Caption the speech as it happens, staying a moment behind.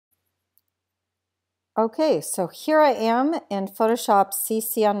Okay, so here I am in Photoshop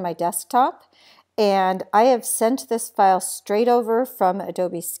CC on my desktop, and I have sent this file straight over from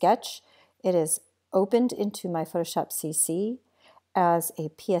Adobe Sketch. It is opened into my Photoshop CC as a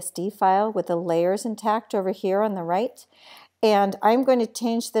PSD file with the layers intact over here on the right. And I'm going to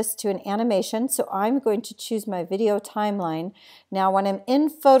change this to an animation, so I'm going to choose my video timeline. Now when I'm in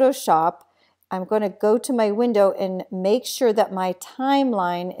Photoshop, I'm going to go to my window and make sure that my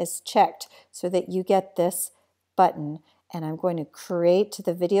timeline is checked so that you get this button. And I'm going to create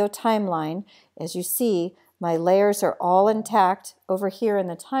the video timeline. As you see, my layers are all intact over here in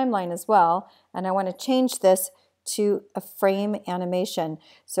the timeline as well. And I want to change this to a frame animation.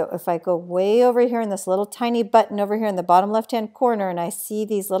 So if I go way over here in this little tiny button over here in the bottom left-hand corner and I see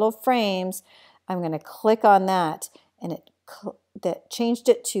these little frames, I'm going to click on that and that changed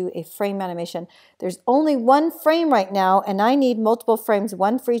it to a frame animation. There's only one frame right now and I need multiple frames,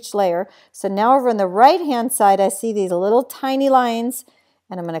 one for each layer. So now over on the right hand side I see these little tiny lines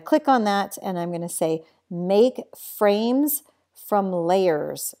and I'm going to click on that and I'm going to say make frames from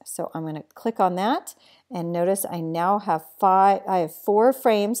layers. So I'm going to click on that and notice I now have four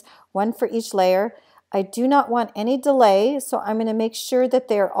frames, one for each layer. I do not want any delay, so I'm going to make sure that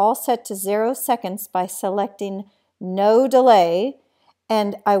they're all set to 0 seconds by selecting no delay,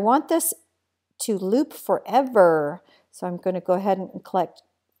 and I want this to loop forever. So I'm going to go ahead and select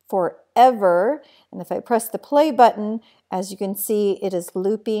forever, and if I press the play button, as you can see, it is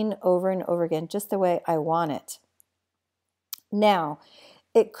looping over and over again, just the way I want it. Now,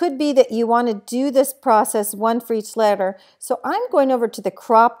 it could be that you want to do this process one for each letter, so I'm going over to the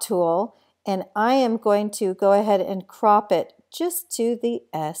crop tool, and I am going to go ahead and crop it just to the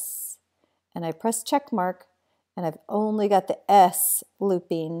S, and I press check mark, and I've only got the S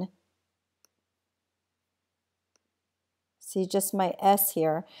looping. See just my S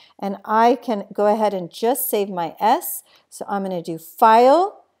here, and I can go ahead and just save my S. So I'm going to do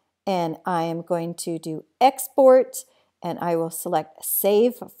File, and I am going to do Export, and I will select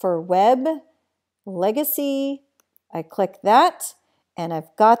Save for Web, Legacy. I click that, and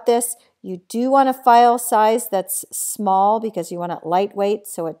I've got this. You do want a file size that's small because you want it lightweight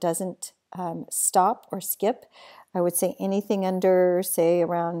so it doesn't stop or skip. I would say anything under, say,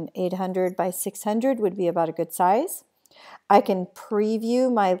 around 800 by 600 would be about a good size. I can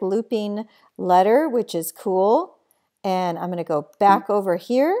preview my looping letter, which is cool. And I'm going to go back over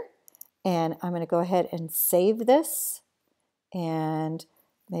here, and I'm going to go ahead and save this. And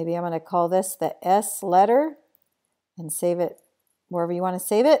maybe I'm going to call this the S letter and save it wherever you want to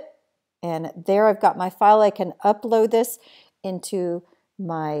save it. And there I've got my file. I can upload this into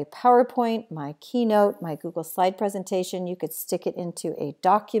my PowerPoint, my Keynote, my Google slide presentation. You could stick it into a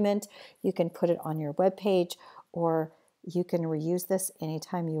document. You can put it on your web page, or you can reuse this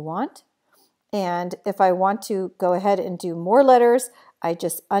anytime you want. And if I want to go ahead and do more letters, I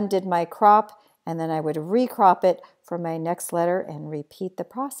just undid my crop, and then I would recrop it for my next letter and repeat the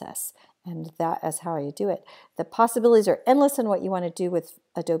process. And that is how you do it. The possibilities are endless in what you want to do with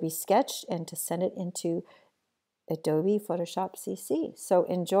Adobe Sketch and to send it into Adobe Photoshop CC. So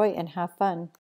enjoy and have fun.